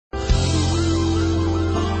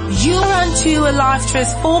You run to a life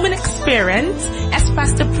transforming experience as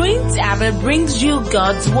Pastor Prince Abah brings you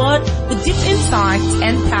God's Word with deep insight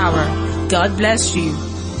and power. God bless you.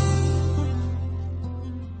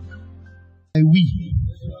 We.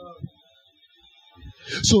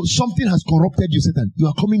 So something has corrupted you, Satan. You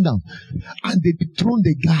are coming down. And they dethroned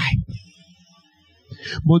the guy.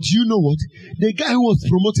 But you know what? The guy who was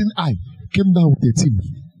promoting I came down with the team.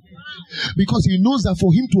 Because he knows that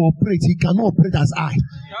for him to operate, he cannot operate as I.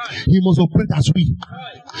 He must operate as we.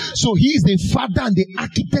 So he is the father and the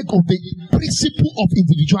architect of the principle of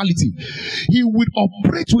individuality. He will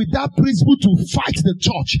operate with that principle to fight the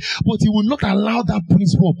church, but he will not allow that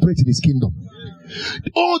principle to operate in his kingdom.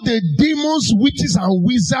 All the demons, witches and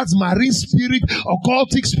wizards, marine spirit,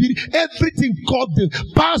 occultic spirit, everything called the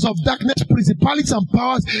powers of darkness, principalities and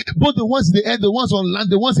powers, both the ones in the air, the ones on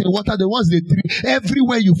land, the ones in the water, the ones in the tree,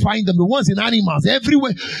 everywhere you find them, the ones in animals,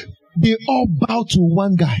 everywhere, they all bow to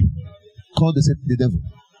one guy called the devil.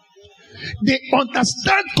 They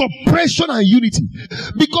understand cooperation and unity,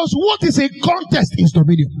 because what is a contest is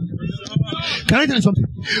dominion. Can I tell you something?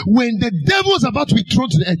 When the devil is about to be thrown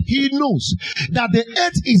to the earth, he knows that the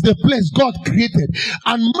earth is the place God created,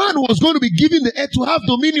 and man was going to be given the earth to have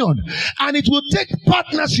dominion, and it will take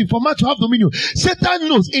partnership for man to have dominion. Satan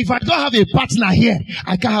knows, if I don't have a partner here,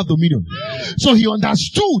 I can't have dominion. So he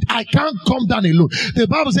understood, I can't come down alone. The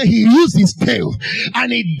Bible says he used his tail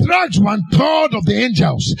and he dragged 1/3 of the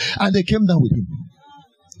angels, and they came down with him.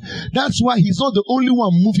 That's why he's not the only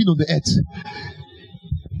one moving on the earth.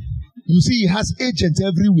 You see, he has agents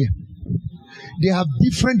everywhere. They have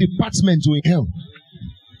different departments in hell.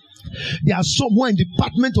 There are some who are in the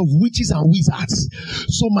department of witches and wizards.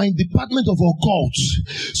 Some are in the department of occult.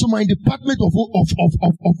 Some are in the department of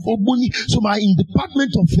money. Some are in the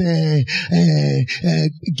department of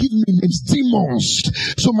give me names, demons.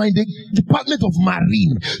 Some are in the department of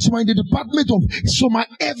marine. Some are in the department of, some are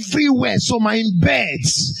everywhere. Some are in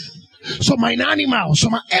beds. Some are in animals.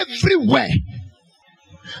 Some are everywhere.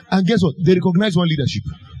 And guess what? They recognize one leadership.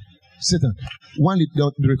 Satan.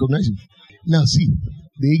 They recognize him. Now see,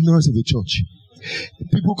 the ignorance of the church.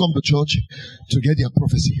 People come to church to get their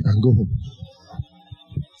prophecy and go home.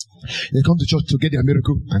 They come to church to get their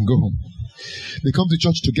miracle and go home. They come to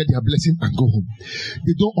church to get their blessing and go home.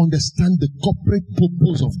 They don't understand the corporate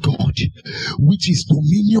purpose of God, which is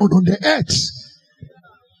dominion on the earth.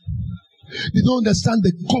 They don't understand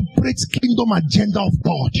the corporate kingdom agenda of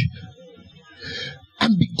God.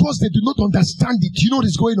 And because they do not understand it, you know what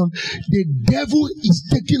is going on? The devil is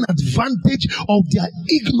taking advantage of their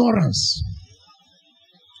ignorance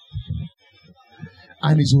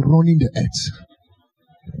and is running the earth.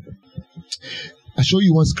 I'll show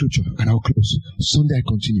you one scripture and I'll close. Sunday I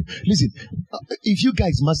continue. Listen, if you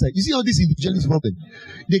guys master, you see all this individuality problem.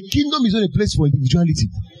 The kingdom is not a place for individuality.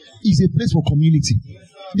 It's a place for community.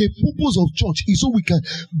 The purpose of church is so we can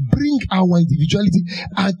bring our individuality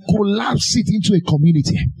and collapse it into a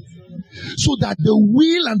community, so that the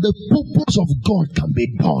will and the purpose of God can be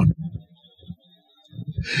done.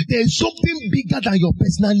 There is something bigger than your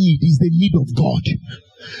personal need. Is the need of God.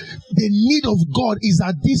 The need of God is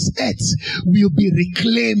that this earth will be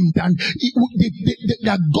reclaimed and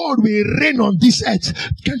that God will reign on this earth.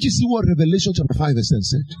 Can't you see what Revelation chapter 5 verse 10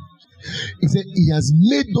 said? He said, He has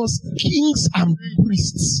made us kings and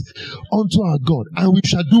priests unto our God, and we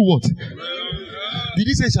shall do what? Did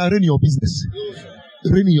He say shall reign in your business?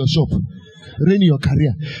 Reign in your shop? Reign in your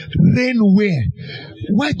career? Reign where?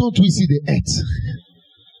 Why don't we see the earth?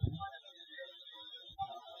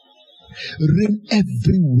 Reign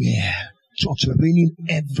everywhere. Church reigning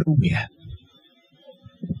everywhere.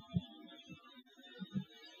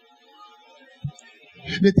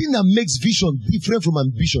 The thing that makes vision different from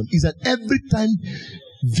ambition is that every time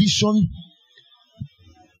vision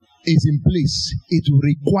is in place, it will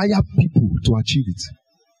require people to achieve it.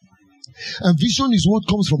 And vision is what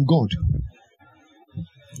comes from God.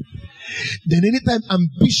 Then anytime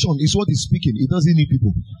ambition is what is speaking, it doesn't need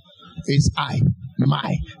people. It's I,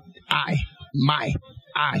 my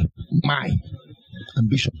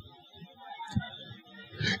ambition.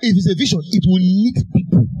 If it's a vision, it will need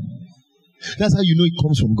people. That's how you know it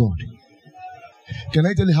comes from God. Can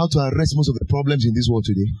I tell you how to arrest most of the problems in this world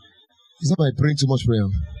today? It's not by praying too much prayer.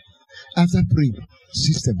 After praying,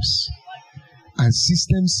 systems. And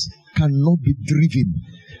systems cannot be driven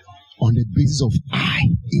on the basis of I.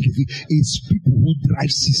 It's people who drive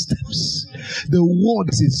systems. The world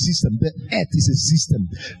is a system. The earth is a system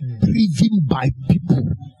driven by people.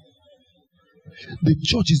 The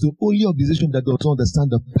church is the only organization that does not understand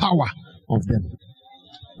the power of them.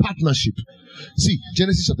 Partnership. See,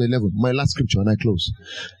 Genesis chapter 11, my last scripture, and I close.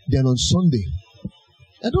 Then on Sunday,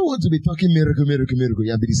 I don't want to be talking miracle.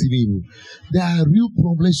 You'll be deceiving you. There are real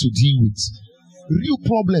problems to deal with. Real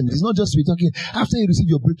problems. It's not just to be talking after you receive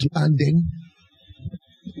your breakthrough. And then,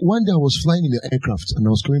 one day I was flying in the aircraft and I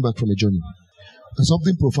was coming back from a journey. And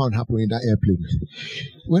something profound happened in that airplane.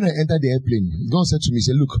 When I entered the airplane, God said to me, he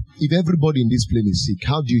said, look, if everybody in this plane is sick,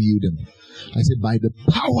 how do you heal them? I said, by the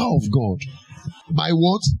power of God. By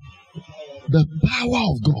what? The power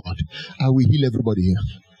of God. I will heal everybody here.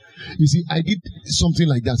 You see, I did something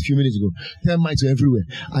like that a few minutes ago. Termites are everywhere.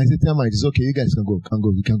 I said, termites, it's okay, you guys can go.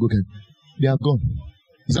 You can go. They are gone.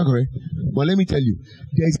 Is that correct? But let me tell you,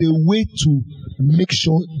 there is a way to make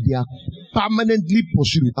sure they are permanently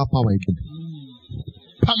pursued without power again.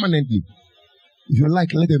 Permanently. If you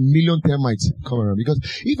like, let 1,000,000 termites come around. Because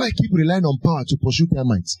if I keep relying on power to pursue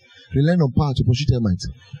termites,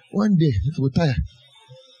 one day I will tire.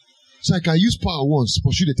 So I can use power once to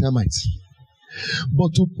pursue the termites.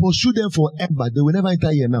 But to pursue them forever, they will never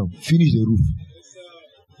enter here now. Finish the roof.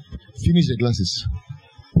 Finish the glasses.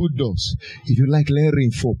 Put doors. If you like, let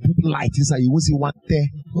rain fall. Put light inside. You won't see one tear.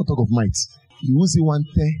 Not talk of mites. You won't see one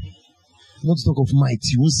tear. Not talk of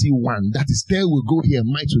mites. You won't see one. That is, tear will go here.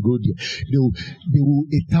 Mites will go there. They will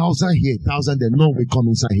 1,000 here, 1,000 there. None will come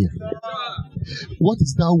inside here. What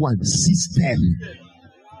is that one? System.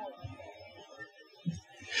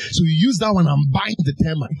 So you use that one and bind the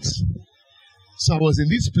termites. So I was in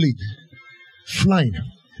this plane, flying.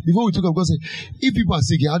 Before we took off, God said, if people are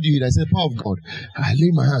sick, how do you heal? I said, power of God. I lay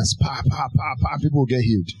my hands, people will get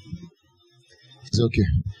healed. It's okay.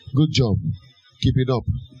 Good job. Keep it up.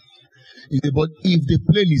 He said, but if the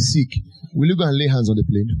plane is sick, will you go and lay hands on the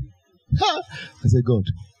plane? I said, God.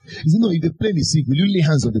 He said, no, if the plane is sick, will you lay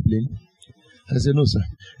hands on the plane? I said, no, sir.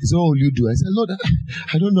 He said, what will you do? I said, Lord,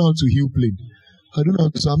 I don't know how to heal plane. I don't know how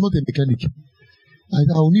to, so I'm not a mechanic. I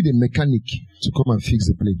will need a mechanic to come and fix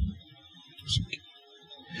the plane. Okay.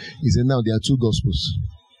 He said, now there are two gospels.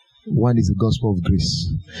 One is the gospel of grace.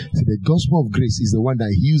 So the gospel of grace is the one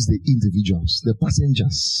that heals the individuals, the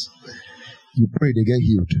passengers. You pray, they get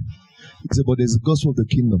healed. He said, but there's the gospel of the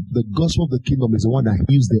kingdom. The gospel of the kingdom is the one that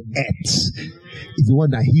heals the earth. It's the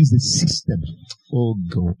one that heals the system. Oh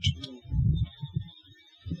God.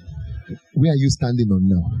 Where are you standing on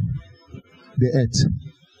now? The earth.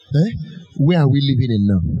 Where are we living in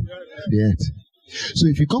now? The earth. So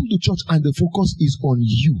if you come to church and the focus is on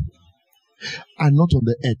you and not on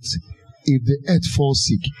the earth, if the earth falls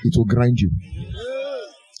sick, it will grind you.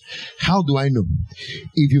 How do I know?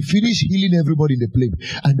 If you finish healing everybody in the plane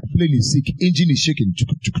and the plane is sick, engine is shaking,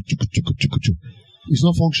 it's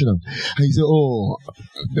not functional. And you say, oh,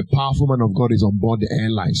 the powerful man of God is on board the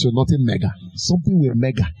airline, so nothing mega. Something will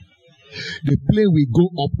mega. The plane will go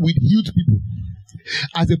up with healed people.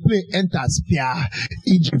 As the plane enters,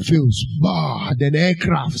 engine fails, then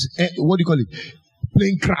aircraft, what do you call it?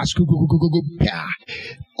 Plane crash, go,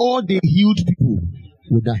 all the healed people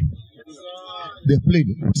will die. The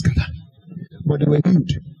plane will scatter, but they were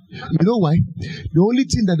healed. You know why? The only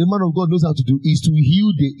thing that the man of God knows how to do is to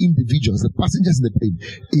heal the individuals, the passengers in the plane.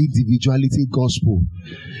 Individuality gospel.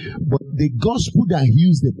 But the gospel that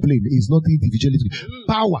heals the plane is not individuality.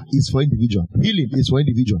 Power is for individual. Healing is for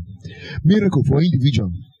individual. Miracle for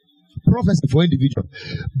individual. Prophecy for individual.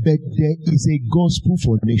 But there is a gospel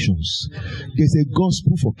for nations. There's a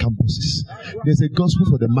gospel for campuses. There's a gospel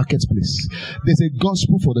for the marketplace. There's a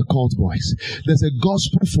gospel for the cult boys. There's a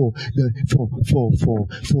gospel for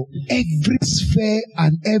every sphere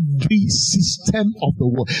and every system of the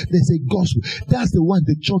world. There's a gospel. That's the one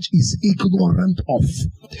the church is ignorant of.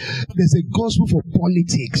 There's a gospel for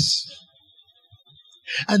politics.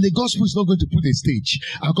 And the gospel is not going to put a stage.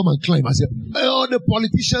 I'll come and climb and say, all the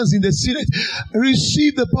politicians in the Senate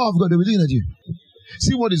receive the power of God. They were looking at you.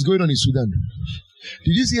 See what is going on in Sudan.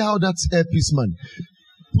 Did you see how that peace man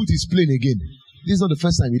put his plane again? This is not the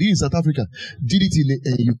first time. He did it in South Africa. Did it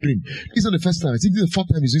in Ukraine. This is not the first time. I think this is the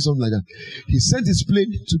fourth time he's doing something like that. He sent his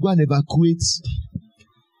plane to go and evacuate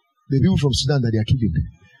the people from Sudan that they are killing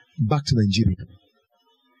back to Nigeria.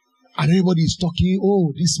 And everybody is talking,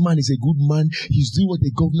 oh, this man is a good man. He's doing what the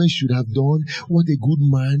government should have done. What a good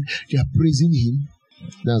man. They are praising him.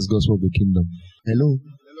 That's gospel of the kingdom. Hello?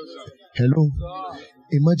 Hello?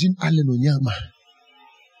 Imagine Allen Onyama,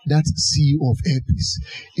 that CEO of Airpeace.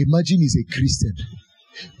 Imagine he's a Christian.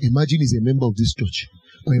 Imagine he's a member of this church.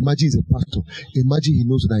 Or imagine he's a pastor. Imagine he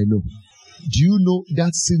knows what I know. Do you know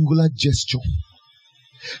that singular gesture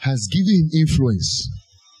has given him influence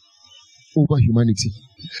over humanity?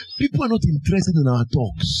 People are not interested in our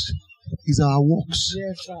talks. It's our works.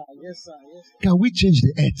 Yes, sir. Yes, sir. Yes, sir. Can we change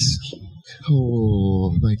the earth?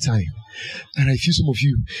 Oh, my time. And I feel some of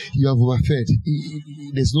you, you have overfed.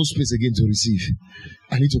 There's no space again to receive.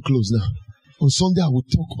 I need to close now. On Sunday, I will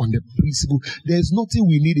talk on the principle. There's nothing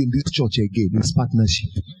we need in this church again. It's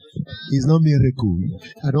partnership. It's not miracle.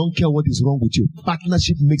 I don't care what is wrong with you.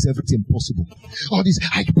 Partnership makes everything possible. All this,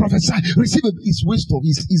 I prophesy, receive it. It's waste of,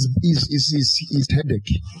 it's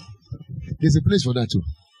headache. There's a place for that too.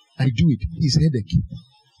 I do it. It's headache.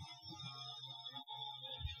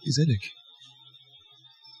 It's headache.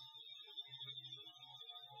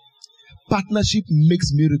 Partnership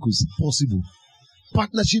makes miracles possible.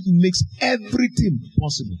 Partnership makes everything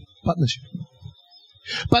possible. Partnership.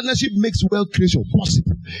 Partnership makes wealth creation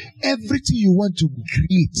possible. Everything you want to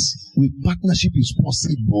create with partnership is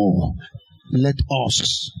possible. Let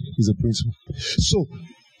us is a principle. So,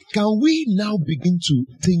 can we now begin to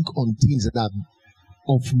think on things that are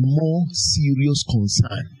of more serious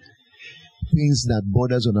concern? Things that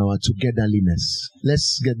borders on our togetherness.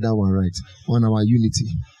 Let's get that one right. On our unity.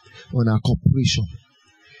 On our cooperation.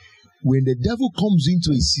 When the devil comes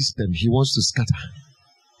into a system, he wants to scatter.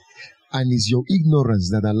 And it's your ignorance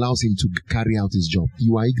that allows him to carry out his job.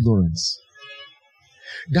 You are ignorance.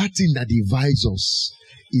 That thing that divides us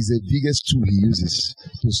is the biggest tool he uses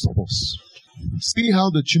to stop us. See how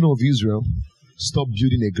the children of Israel stopped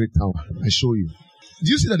building a great tower. I show you.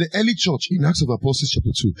 Do you see that the early church in Acts of Apostles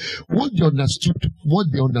chapter 2, what they understood,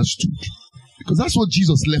 because that's what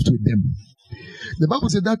Jesus left with them. The Bible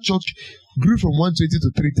said that church grew from 120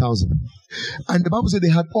 to 3,000. And the Bible said they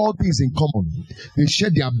had all things in common. They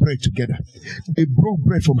shared their bread together. They broke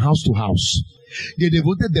bread from house to house. They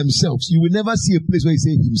devoted themselves. You will never see a place where he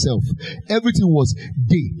said himself. Everything was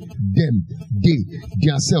they, them, they,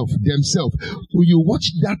 theirself, themselves. When you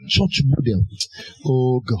watch that church model,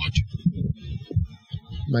 oh God,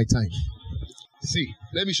 my time. See,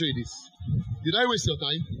 let me show you this. Did I waste your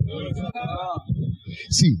time?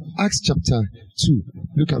 See, Acts chapter 2,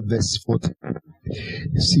 look at verse 40.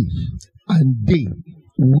 See, and they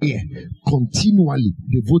were continually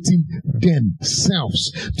devoting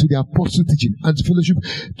themselves to the apostle teaching and to fellowship,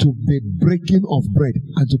 to the breaking of bread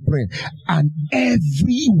and to prayer. And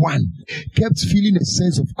everyone kept feeling a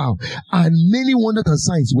sense of awe. And many wonders and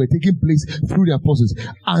signs were taking place through the apostles.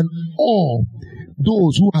 And all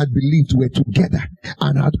those who had believed were together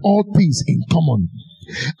and had all things in common.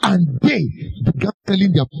 And they began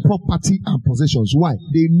selling their property and possessions. Why?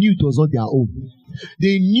 They knew it was not their own.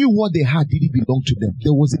 They knew what they had didn't belong to them.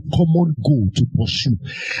 There was a common goal to pursue.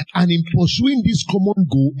 And in pursuing this common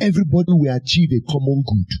goal, everybody will achieve a common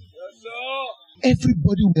good. Yes,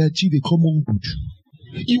 everybody will achieve a common good.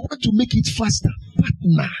 You want to make it faster?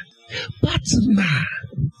 Partner. Partner.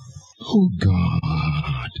 Oh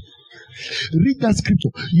God. Read that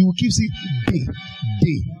scripture. You will keep saying they,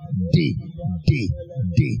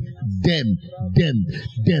 them.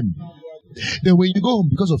 Then when you go home,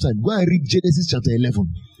 because of time, go and read Genesis chapter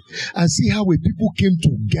 11 and see how a people came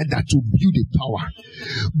together to build a tower.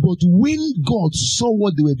 But when God saw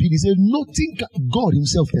what they were building, he said, nothing. God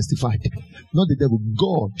himself testified. Not the devil.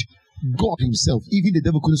 God himself. Even the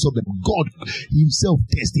devil couldn't stop them. God himself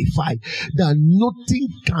testified that nothing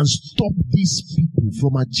can stop these people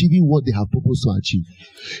from achieving what they have proposed to achieve.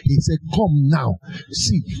 He said, come now.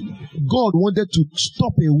 See, God wanted to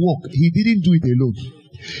stop a work. He didn't do it alone.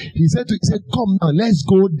 He said, come now, let's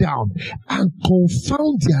go down and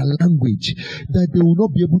confound their language, that they will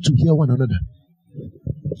not be able to hear one another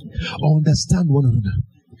or understand one another.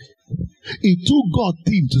 It took God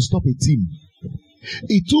team to stop a team.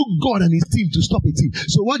 It took God and his team to stop a team.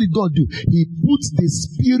 So what did God do? He put the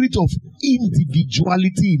spirit of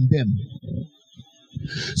individuality in them.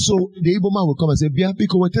 So the Igbo man will come and say, Bia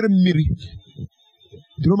piko wetere mmiri.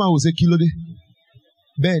 The Roman will say, Kilo de.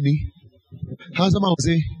 Benny. Hausa man will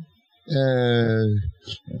say,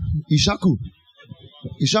 Ishaku.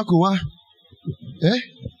 Ishaku wa?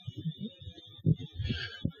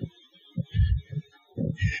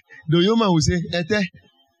 The Yoman will say, Ete.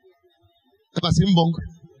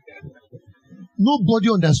 Nobody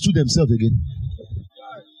understood themselves again.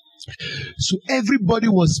 So everybody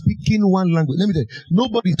was speaking one language. Let me tell you,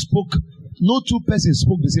 nobody spoke, no two persons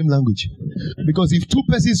spoke the same language. Because if two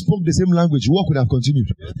persons spoke the same language, work would have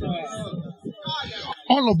continued.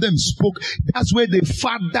 All of them spoke. That's where the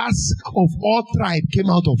fathers of all tribes came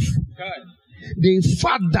out of. The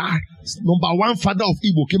father, number one father of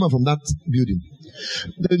Igbo came out from that building.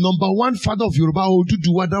 The number one father of Yoruba,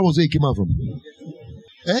 Oduduwa, that was where he came out from.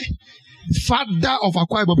 Father of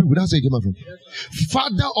Akwa Ibom people, that's where he came out from.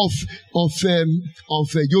 Father of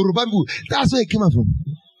Yoruba people, that's where he came out from.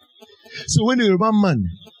 So when the Yoruba man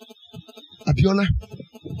Abiola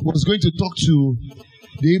was going to talk to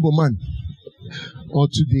the Igbo man or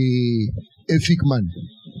to the Efik man.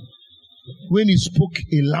 When he spoke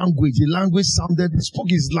a language spoke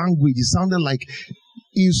his language, it sounded like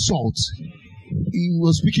insult. He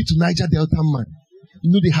was speaking to Niger Delta man.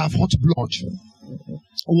 You know, they have hot blood.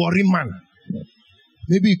 Worry man.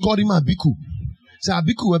 Maybe he called him Abiku. Say,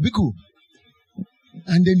 Abiku.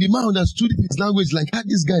 And then the man understood his language like,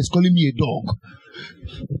 this guy is calling me a dog.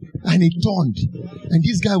 And he turned. And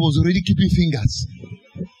this guy was already keeping fingers.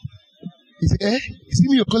 He said, see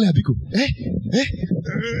me, you're calling Abiku.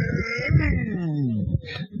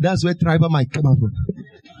 That's where tribal might come from.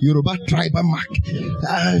 Yoruba tribal mark.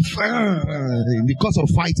 Because of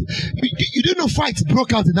fighting. You didn't know fights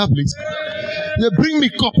broke out in that place. They bring me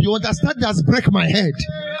cup. You understand? That's break my head.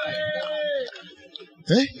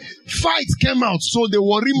 Fights came out. So they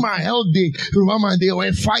worry my health. They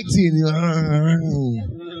were fighting.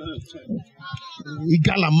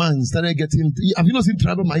 Igala man started getting. Have you not seen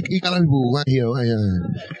tribal Mike? Igala people one here.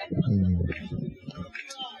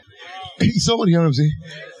 Somebody hear what I'm saying?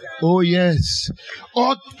 Oh yes,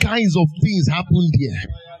 all kinds of things happened here.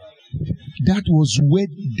 That was where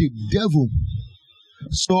the devil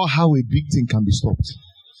saw how a big thing can be stopped.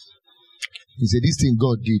 He said, "This thing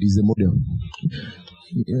God did is the model,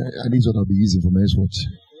 and this is what I'll be using for my export."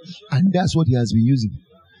 And that's what He has been using.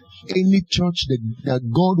 Any church that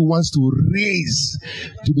God wants to raise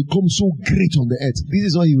to become so great on the earth,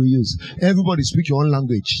 this is what He will use. Everybody speak your own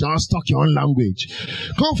language. Just talk your own language.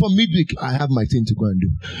 Come from midweek, I have my thing to go and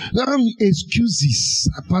do. Excuses,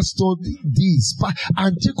 pastor, this,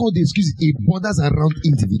 and take all the excuses. It borders around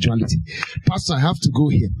individuality. Pastor, I have to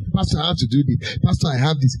go here. Pastor, I have to do this. Pastor, I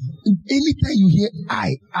have this. Anytime you hear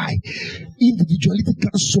I, individuality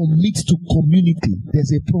can submit to community,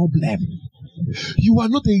 there's a problem. You are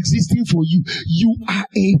not existing for you. You are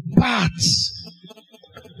a part.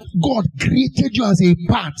 God created you as a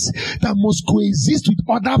part that must coexist with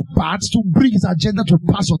other parts to bring His agenda to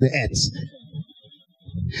pass on the earth.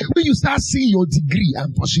 When you start seeing your degree,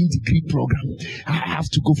 I'm pursuing degree program. I have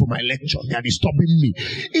to go for my lecture. They are disturbing me.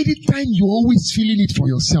 Anytime you're always feeling it for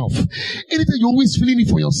yourself, anytime you're always feeling it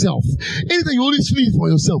for yourself, anytime you're always feeling it for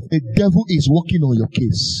yourself, the devil is working on your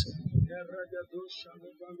case.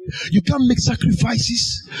 You can't make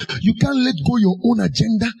sacrifices. You can't let go your own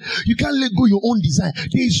agenda. You can't let go your own desire.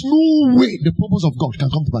 There is no way the purpose of God can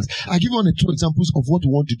come to pass. I'll give you one or two examples of what we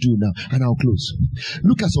want to do now, and I'll close.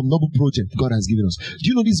 Look at some noble project God has given us. Do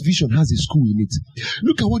you know this vision has a school in it?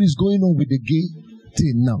 Look at what is going on with the gay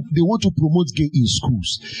thing now. They want to promote gay in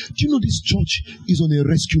schools. Do you know this church is on a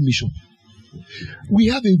rescue mission? We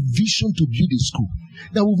have a vision to build a school.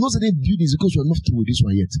 That we've not started building is because we're not through with this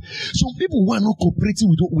one yet. Some people who are not cooperating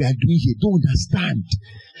with what we are doing here don't understand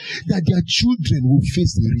that their children will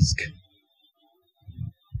face the risk.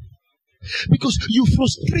 Because you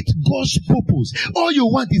frustrate God's purpose. All you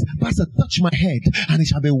want is, Pastor, touch my head and it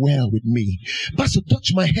shall be well with me. Pastor, touch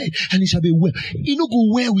my head and it shall be well. It will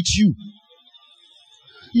go well with you.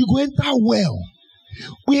 You go enter well.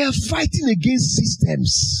 We are fighting against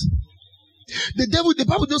systems. The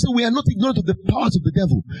Bible doesn't say we are not ignorant of the powers of the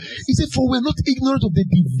devil. He said, for we are not ignorant of the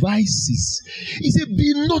devices. He said,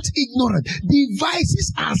 be not ignorant.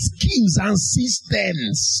 Devices are schemes and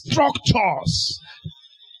systems, structures.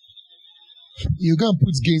 You go and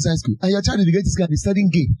put gay inside school, and your child will get this guy, he's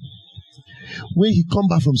studying gay. When he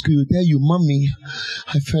come back from school, he'll tell you, Mommy,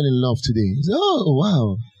 I fell in love today. He said, oh,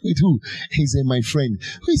 wow. With who? He said, my friend.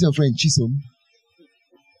 Who is your friend? Chisom.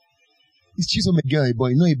 Is Chisom a girl, a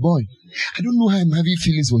boy? No, a boy. I don't know how I'm having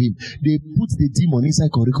feelings for him. They put the demon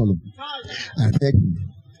inside curriculum. I fed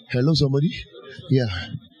him. Hello, somebody? Yeah.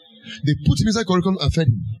 They put him inside curriculum and fed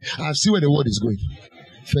him. I've seen where the word is going.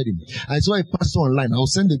 Fed him. I saw a pastor online. I'll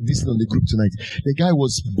send this on the group tonight. The guy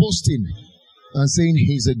was boasting and saying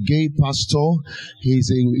he's a gay pastor. He's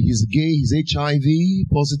gay. He's HIV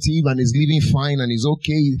positive and he's living fine and he's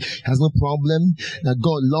okay. He has no problem. That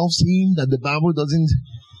God loves him. That the Bible doesn't.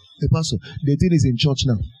 The pastor, the thing is in church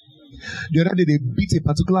now. The other day they beat a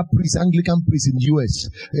particular priest, Anglican priest in the US,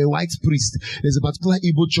 a white priest. There's a particular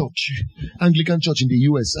Igbo church, Anglican church in the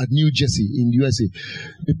US, at New Jersey in the USA.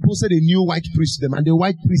 They posted a new white priest to them, and the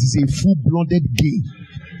white priest is a full-blooded gay,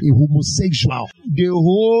 a homosexual. The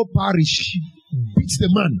whole parish beats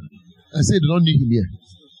the man and said they don't need him here.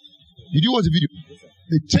 Did you watch the video?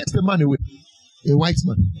 They chased the man away, a white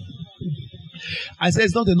man. I said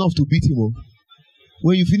it's not enough to beat him.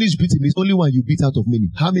 When you finish beating, it's only one you beat out of many.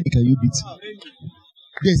 How many can you beat?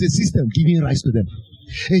 There's a system giving rise to them.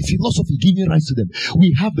 A philosophy giving rise to them.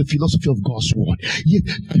 We have the philosophy of God's word. Yet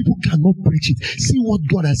people cannot preach it. See what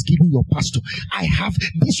God has given your pastor. I have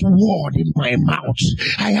this word in my mouth.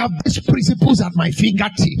 I have these principles at my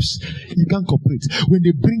fingertips. You can't cooperate. When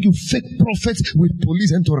they bring you fake prophets with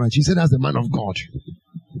police entourage, he said that's the man of God.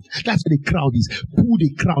 That's where the crowd is. Pull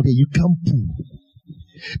the crowd and you can't pull.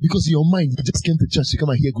 Because in your mind, you just came to church to come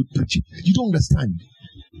and hear good preaching. You don't understand.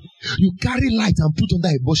 You carry light and put under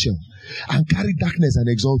a bushel, and carry darkness and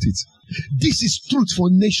exalt it. This is truth for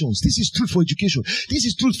nations. This is truth for education. This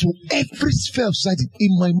is truth for every sphere of society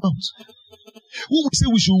in my mouth. When we say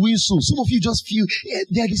we should win souls, some of you just feel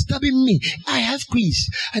they are disturbing me. I have quiz.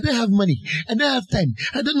 I don't have money. I don't have time.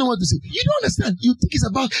 I don't know what to say. You don't understand. You think it's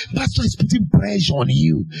about pastor is putting pressure on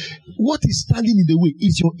you. What is standing in the way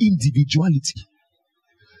is your individuality.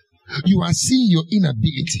 You are seeing your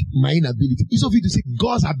inability, my inability. It's of you to say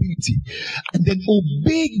God's ability and then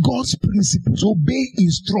obey God's principles, obey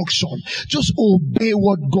instruction. Just obey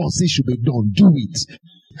what God says should be done. Do it.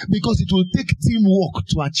 Because it will take teamwork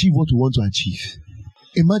to achieve what we want to achieve.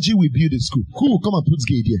 Imagine we build a school. Who will come and put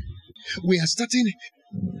gate here? We are starting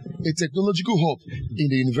a technological hub in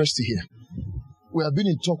the university here. We have been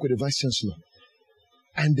in talk with the Vice Chancellor.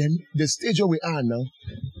 And then the stage where we are now,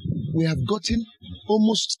 we have gotten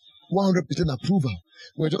almost 100% approval.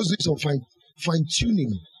 We're just doing some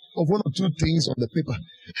fine-tuning of one or two things on the paper.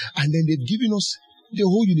 And then they've given us the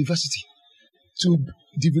whole university to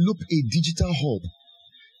develop a digital hub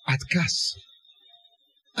at CAS.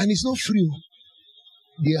 And it's not free.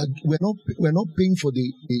 We're not paying for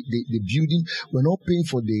the building. We're not paying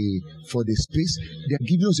for the space. They are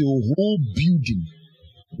giving us a whole building,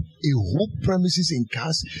 a whole premises in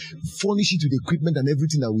CAS, furnish it with equipment and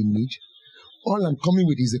everything that we need. All I'm coming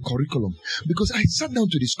with is the curriculum. Because I sat down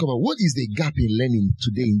to discover what is the gap in learning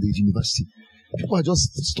today in the university. People are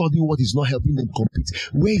just studying what is not helping them compete.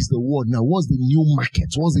 Where is the word now? What's the new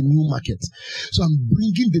market? What's the new market? So I'm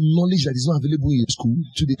bringing the knowledge that is not available in school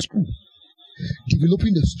to the school.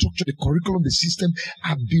 Developing the structure, the curriculum, the system.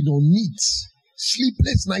 I've been on it.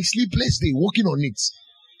 Sleepless night, sleepless day, working on it.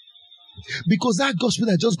 Because that gospel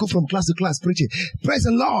that just go from class to class preaching, praise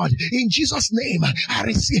the Lord, in Jesus' name, I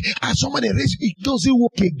receive, as somebody raise, it doesn't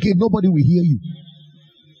work again, nobody will hear you.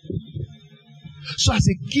 So as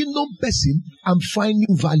a kingdom person, I'm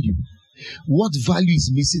finding value. What value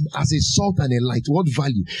is missing? As a salt and a light, what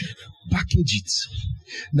value? Package it.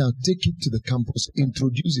 Now take it to the campus,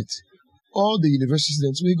 introduce it. All the university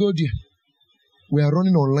students, we go there. We are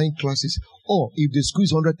running online classes. Or if the school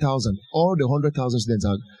is 100,000, all the 100,000 students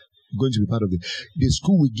are going to be part of it. The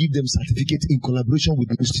school will give them certificate in collaboration with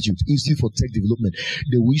the Institute for Tech Development.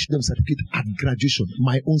 They will issue them certificate at graduation.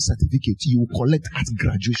 My own certificate, you will collect at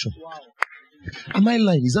graduation. Wow. Am I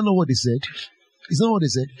lying? Is that not what they said? Is that not what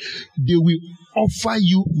they said? They will offer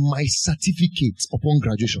you my certificate upon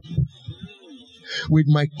graduation. With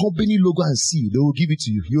my company logo and seal, they will give it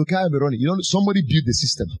to you. You can't be running. You know, somebody built the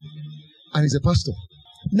system. And he's a pastor.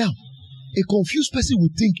 Now, a confused person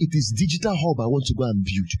would think it is digital hub I want to go and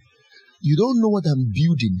build. You don't know what I'm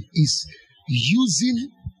building is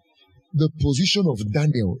using the position of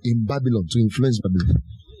Daniel in Babylon to influence Babylon.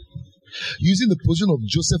 Using the position of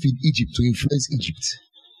Joseph in Egypt to influence Egypt.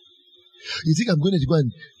 You think I'm going to go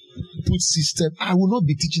and put system? I will not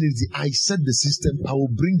be teaching it. I set the system. I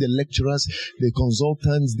will bring the lecturers, the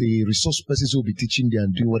consultants, the resource persons who will be teaching there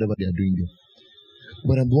and doing whatever they are doing there.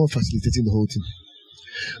 But I'm the one facilitating the whole thing.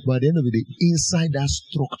 But at the end of the day, inside that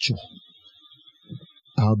structure,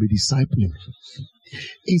 I'll be discipling.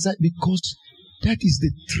 Inside, because that is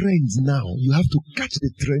the trend now. You have to catch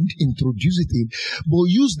the trend, introduce it in, but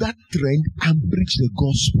use that trend and preach the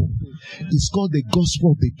gospel. It's called the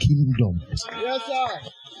gospel of the kingdom. Yes, sir.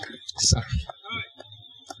 Sir.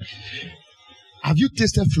 Have you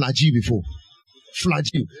tasted flagy before?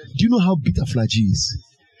 Flagy. Do you know how bitter flagy is?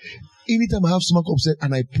 Anytime I have stomach upset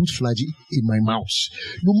and I put flagy in my mouth,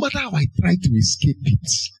 no matter how I try to escape it,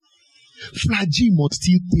 flagy must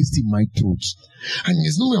still taste in my throat. And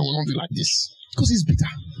there's no way I will not be like this. Because it's bitter.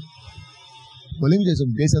 But let me tell you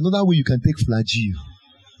something. There's another way you can take flagy.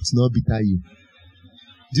 It's not bitter you.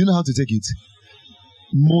 Do you know how to take it?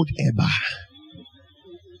 Mold Abah.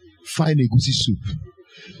 Find a goosey soup.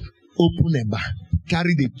 Open Abah.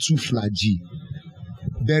 Carry the two flagy.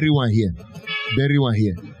 Bury one here. Bury one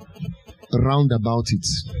here. Round about it.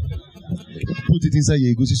 Put it inside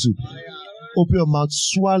your goosey soup. Open your mouth.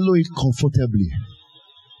 Swallow it comfortably.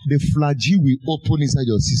 The flagy will open inside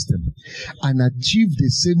your system and achieve the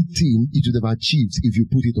same thing it would have achieved if you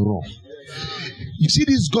put it raw. You see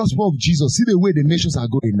this gospel of Jesus, see the way the nations are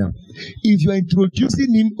going now. If you are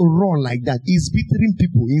introducing him raw like that, he's beating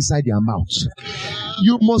people inside their mouths.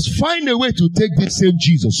 You must find a way to take this same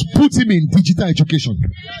Jesus, put him in digital education,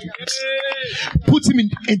 put him in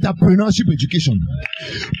entrepreneurship education,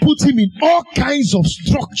 put him in all kinds of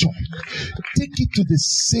structure. Take it to the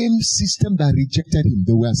same system that rejected him.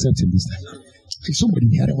 They will accept him this time. Is somebody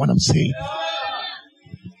hearing what I'm saying?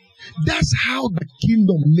 That's how the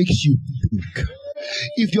kingdom makes you think.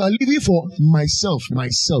 If you are living for myself,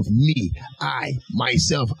 me, I,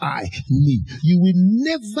 myself, I, me, you will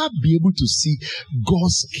never be able to see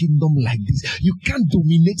God's kingdom like this. You can't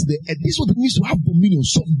dominate the earth. This is what it means to have dominion.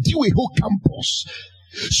 Subdue a whole campus.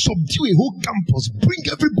 Subdue a whole campus. Bring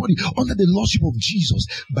everybody under the lordship of Jesus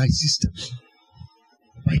by system,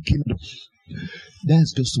 by kingdom.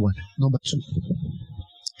 That's just one. Number two,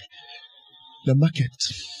 the market.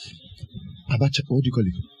 Abah, what do you call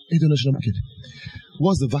it? International market.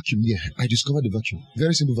 What's the vacuum here? I discovered the vacuum.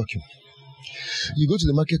 Very simple vacuum. You go to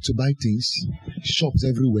the market to buy things, shops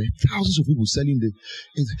everywhere, thousands of people selling the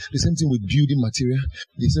same thing with building material,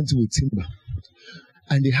 the same thing with timber.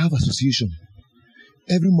 And they have association.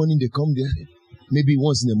 Every morning they come there, maybe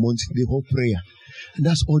once in a month, they hold prayer. And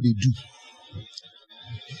that's all they do.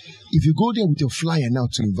 If you go there with your flyer now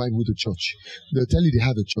to invite people to church, they'll tell you they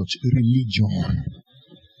have a church.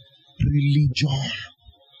 Religion.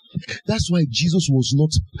 That's why Jesus was not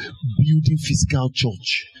building physical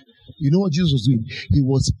church. You know what Jesus was doing? He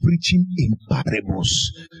was preaching in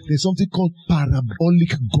parables. There's something called parabolic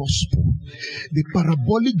gospel. The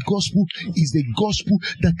parabolic gospel is the gospel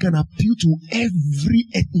that can appeal to every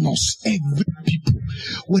ethnos, every people,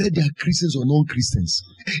 whether they are Christians or non-Christians.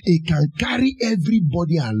 It can carry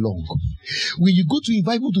everybody along. When you go to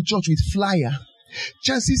invite people to church with flyer,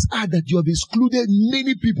 chances are that you have excluded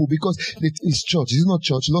many people because it's church. It's not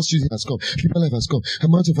church. Lost Tuesday has come. People Life has come.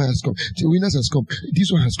 Amount of Fire has come. The Winners has come.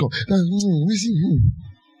 This one has come.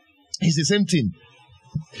 It's the same thing.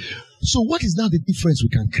 So what is now the difference we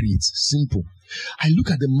can create? Simple. I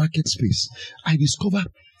look at the market space. I discover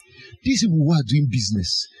these people who are doing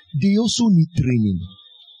business, they also need training.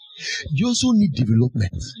 They also need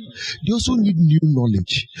development. They also need new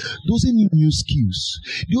knowledge. They also need new skills.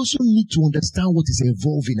 They also need to understand what is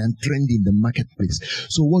evolving and trending in the marketplace.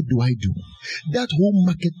 So what do I do? That whole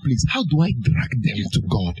marketplace, how do I drag them to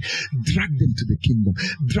God? Drag them to the kingdom.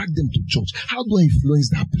 Drag them to church. How do I influence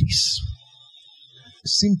that place?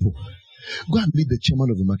 Simple. Go and meet the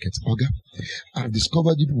chairman of the market. Oga, I've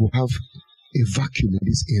discovered you people have a vacuum in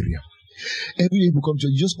this area. Every day you come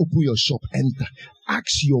to, you just open your shop, enter.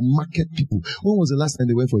 Ask your market people, when was the last time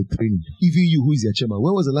they went for a training? Even you, who is your chairman,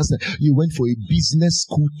 when was the last time you went for a business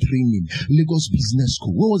school training? Lagos Business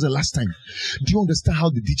School. When was the last time? Do you understand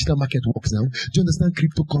how the digital market works now? Do you understand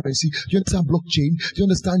cryptocurrency? Do you understand blockchain? Do you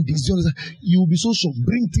understand this? Do you understand? You will be so shocked.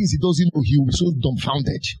 Bring things he doesn't know. He will be so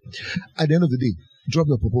dumbfounded. At the end of the day, drop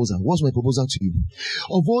your proposal. What's my proposal to you?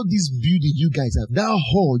 Of all this building you guys have, that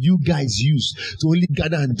hall you guys use to only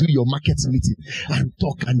gather and do your market meeting and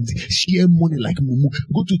talk and share money like Mumu.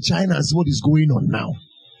 Go to China and see what is going on now.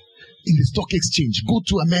 In the stock exchange. Go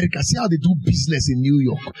to America. See how they do business in New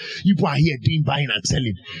York. People are here doing buying and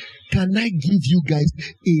selling. Can I give you guys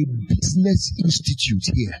a business institute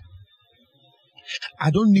here?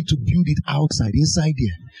 I don't need to build it outside, inside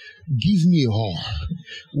there. Give me a hall.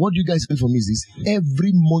 What you guys pay for me is this.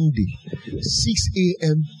 Every Monday, 6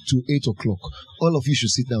 a.m. to 8 o'clock, all of you should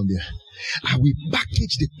sit down there. I will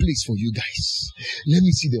package the place for you guys. Let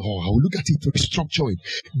me see the hall. I will look at it, restructure it.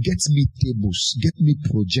 Get me tables. Get me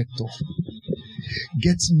projector.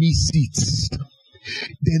 Get me seats.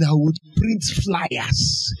 Then I would print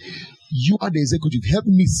flyers. You are the executive. Help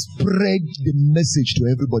me spread the message to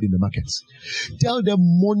everybody in the markets. Tell them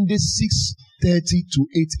Monday 6:30 to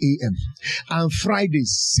 8 a.m. and Friday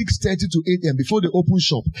 6:30 to 8 a.m. before they open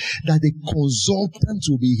shop that the consultant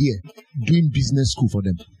will be here doing business school for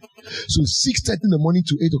them. So 6:30 in the morning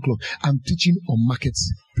to 8 o'clock, I'm teaching on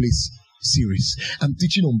marketplace series. I'm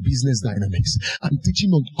teaching on business dynamics. I'm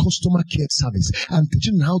teaching on customer care service. I'm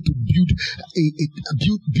teaching on how to build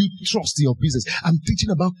build trust in your business. I'm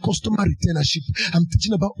teaching about customer retainership. I'm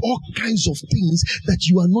teaching about all kinds of things that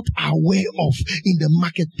you are not aware of in the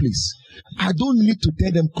marketplace. I don't need to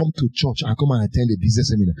tell them come to church and come and attend a business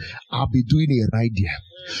seminar. I'll be doing it right there.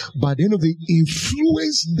 But at the end of the day,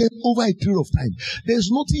 influence them over a period of time.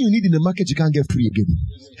 There's nothing you need in the market you can't get free again.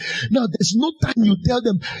 Now, there's no time you tell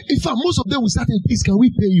them. In fact, most of them will start saying, please, can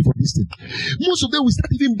we pay you for this thing? Most of them will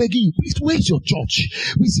start even begging you, please, where's your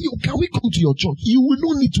church? We see, can we come to your church? You will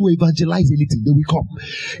not need to evangelize anything. They will come.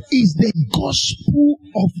 It's the gospel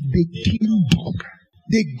of the kingdom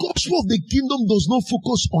The gospel of the kingdom does not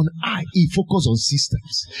focus on I, it focuses on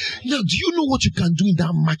systems. Now, do you know what you can do in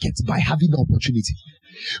that market by having the opportunity?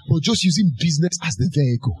 But just using business as the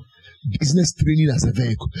vehicle. Business training as a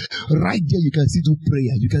vehicle. Right there, you can still do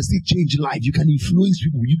prayer. You can still change life. You can influence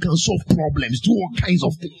people. You can solve problems. Do all kinds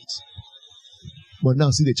of things. But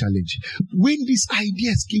now, see the challenge. When these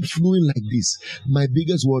ideas keep flowing like this, my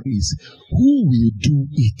biggest worry is, who will do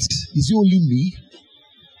it? Is it only me?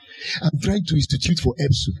 I'm trying to institute for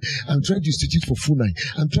Epson. I'm trying to institute for Funai.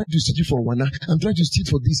 I'm trying to institute for Wana. I'm trying to institute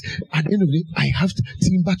for this. At the end of the day, I have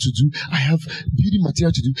timber to do. I have building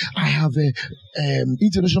material to do. I have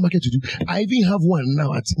international market to do. I even have one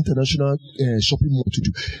now at international shopping mall to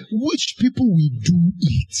do. Which people will do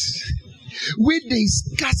it? Where there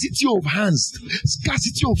is scarcity of hands,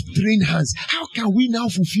 scarcity of trained hands, how can we now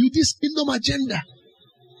fulfill this kingdom agenda?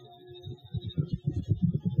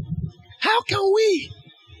 How can we?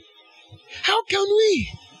 How can we?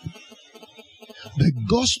 The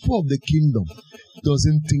gospel of the kingdom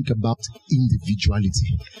doesn't think about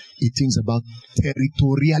individuality. It thinks about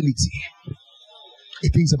territoriality.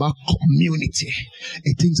 It thinks about community.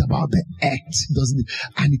 It thinks about the earth, doesn't it?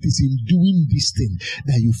 And it is in doing this thing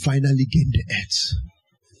that you finally gain the earth.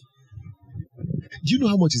 Do you know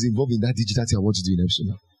how much is involved in that digital thing I want to do in episode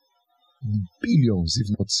now? Billions, if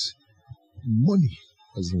not money.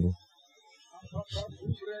 As well.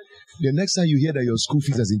 The next time you hear that your school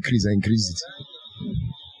fees has increased, I increased it.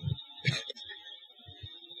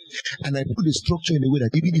 And I put the structure in a way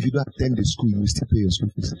that even if you don't attend the school, you will still pay your school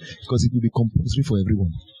fees. Because it will be compulsory for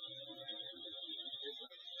everyone.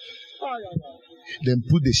 Then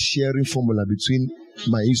put the sharing formula between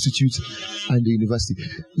my institute and the university.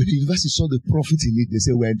 When the university saw the profit in it, they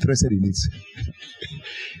said, we're interested in it.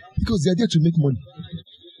 Because they are there to make money.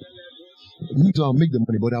 Me too, I'll make the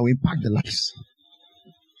money, but I will impact the lives.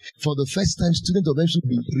 For the first time, students of them should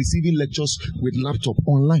be receiving lectures with laptop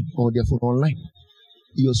online or their phone online.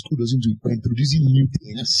 Your school doesn't do it by introducing new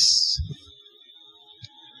things.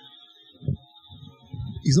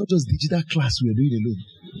 It's not just digital class we are doing alone.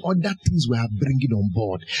 Other things we are bringing on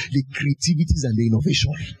board. The creativities and the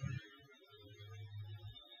innovation.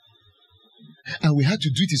 And we had to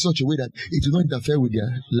do it in such a way that it will not interfere with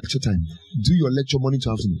their lecture time. Do your lecture morning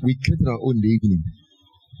to afternoon. We created our own in the evening.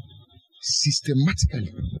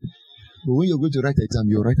 Systematically. But when you're going to write an exam,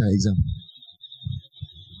 you'll write an exam.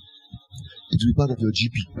 It will be part of your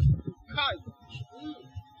GP.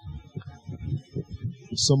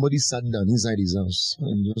 Somebody sat down inside his house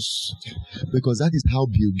and because that is how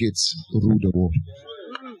Bill Gates ruled the world.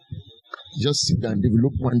 Just sit down,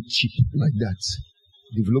 develop one chip like that.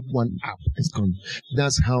 Develop one app. It's gone.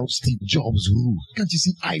 That's how Steve Jobs ruled. Can't you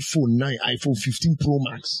see iPhone 9, iPhone 15 Pro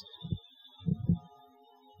Max?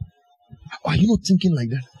 Are you not thinking like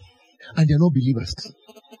that? And they're not believers.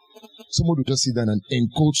 Somebody will just sit down and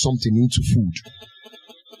encode something into food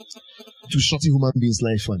to shorten human beings'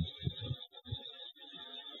 lifespan.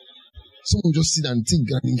 Someone will just sit and think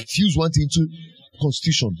and infuse one thing into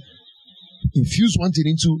constitution, infuse one thing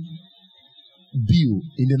into bill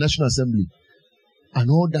in the National Assembly, and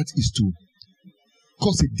all that is to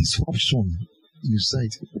cause a disruption in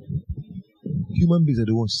society. Human beings are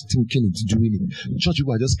the ones thinking it, doing it. Church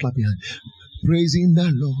people are just clapping hands, praising the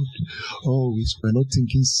Lord. Always, we're not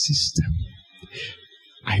thinking system.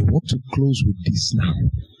 I want to close with this now.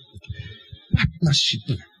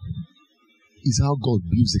 Partnership is how God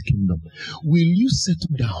builds the kingdom. Will you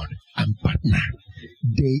settle down and partner?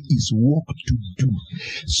 There is work to do.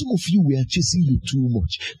 Some of you were chasing you too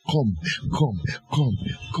much. Come,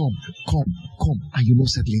 and you're not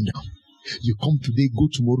settling down. You come today, go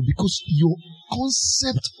tomorrow, because your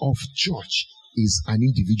concept of church is an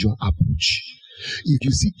individual approach. If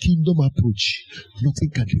you see kingdom approach,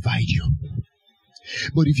 nothing can divide you.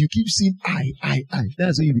 But if you keep saying I,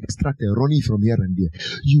 that's why you'll be distracted, running from here and there.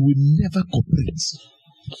 You will never cooperate.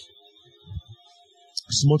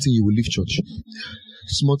 Small thing, you will leave church.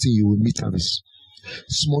 Small thing, you will meet service.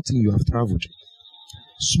 Small thing, you have traveled.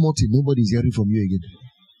 Small thing, nobody is hearing from you again.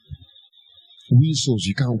 Win souls,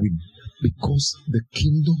 you can't win. Because the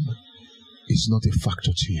kingdom is not a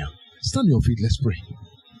factor to you. Stand on your feet, let's pray.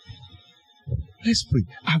 Let's pray.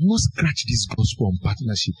 I have not scratched this gospel on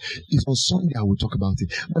partnership. It's on Sunday I will talk about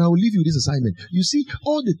it. But I will leave you with this assignment. You see,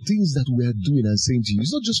 all the things that we are doing and saying to you,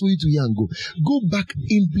 it's not just for you to hear and go. Go back,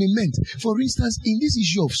 implement. For instance, in this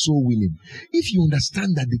issue of soul winning, if you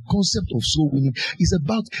understand that the concept of soul winning is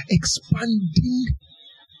about expanding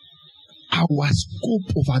our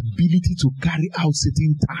scope of ability to carry out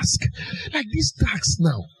certain tasks. Like these tasks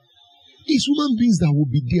now, it's human beings that will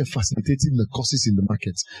be there facilitating the courses in the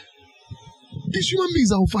market. These human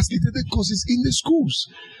beings are facilitated courses in the schools.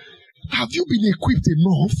 Have you been equipped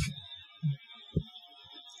enough?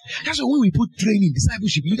 That's why when we put training,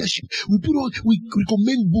 discipleship, leadership, we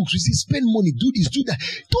recommend books, we say spend money, do this, do that.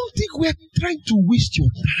 Don't think we're trying to waste your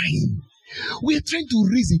time. We're trying to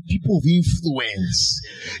raise a people of influence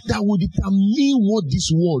that will determine what this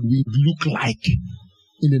world will look like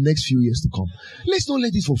in the next few years to come. Let's not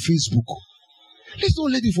let it for Facebook. Let's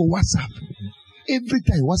not let it for WhatsApp. Every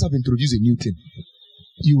time WhatsApp introduces a new thing,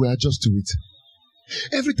 you will adjust to it.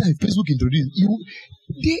 Every time Facebook introduces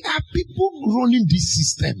there are people running this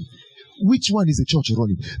system. Which one is the church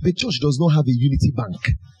running? The church does not have a unity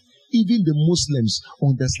bank. Even the Muslims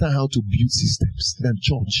understand how to build systems than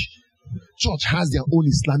church. Church has their own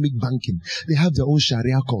Islamic banking. They have their own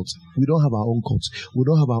Sharia courts. We don't have our own courts. We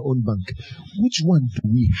don't have our own bank. Which one do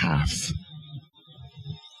we have?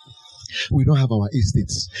 We don't have our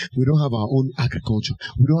estates. We don't have our own agriculture.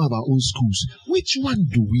 We don't have our own schools. Which one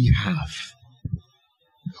do we have?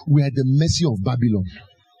 We are at the mercy of Babylon.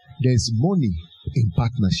 There's money in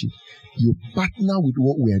partnership. You partner with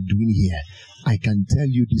what we are doing here. I can tell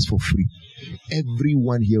you this for free.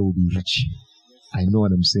 Everyone here will be rich. I know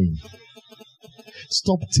what I'm saying.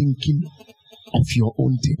 Stop thinking of your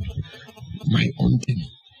own thing. My own thing.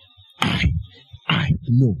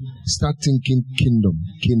 No. Start thinking kingdom.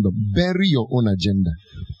 Bury your own agenda.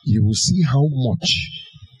 You will see how much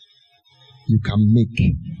you can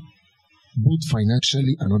make, both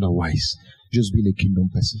financially and otherwise, just being a kingdom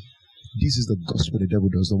person. This is the gospel the devil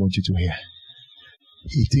does not want you to hear.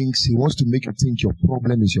 He wants to make you think your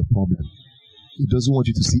problem is your problem. He doesn't want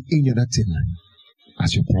you to see any other thing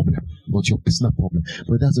as your problem, but your personal problem.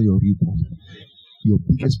 But that's not your real problem. Your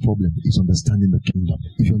biggest problem is understanding the kingdom.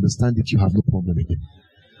 If you understand it, you have no problem with it.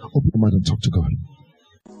 Open your mouth and talk to God.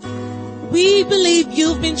 We believe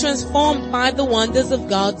you've been transformed by the wonders of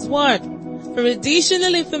God's Word. For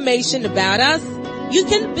additional information about us, you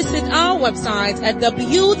can visit our website at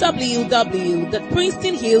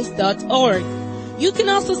www.princetonhills.org. You can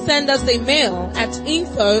also send us a mail at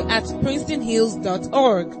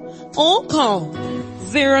info@princetonhills.org or call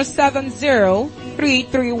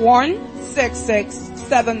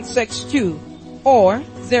 070-331-66762 or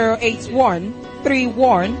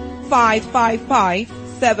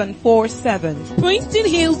 081-31-555-747. Princeton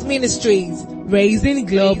Hills Ministries, raising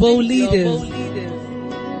global leaders.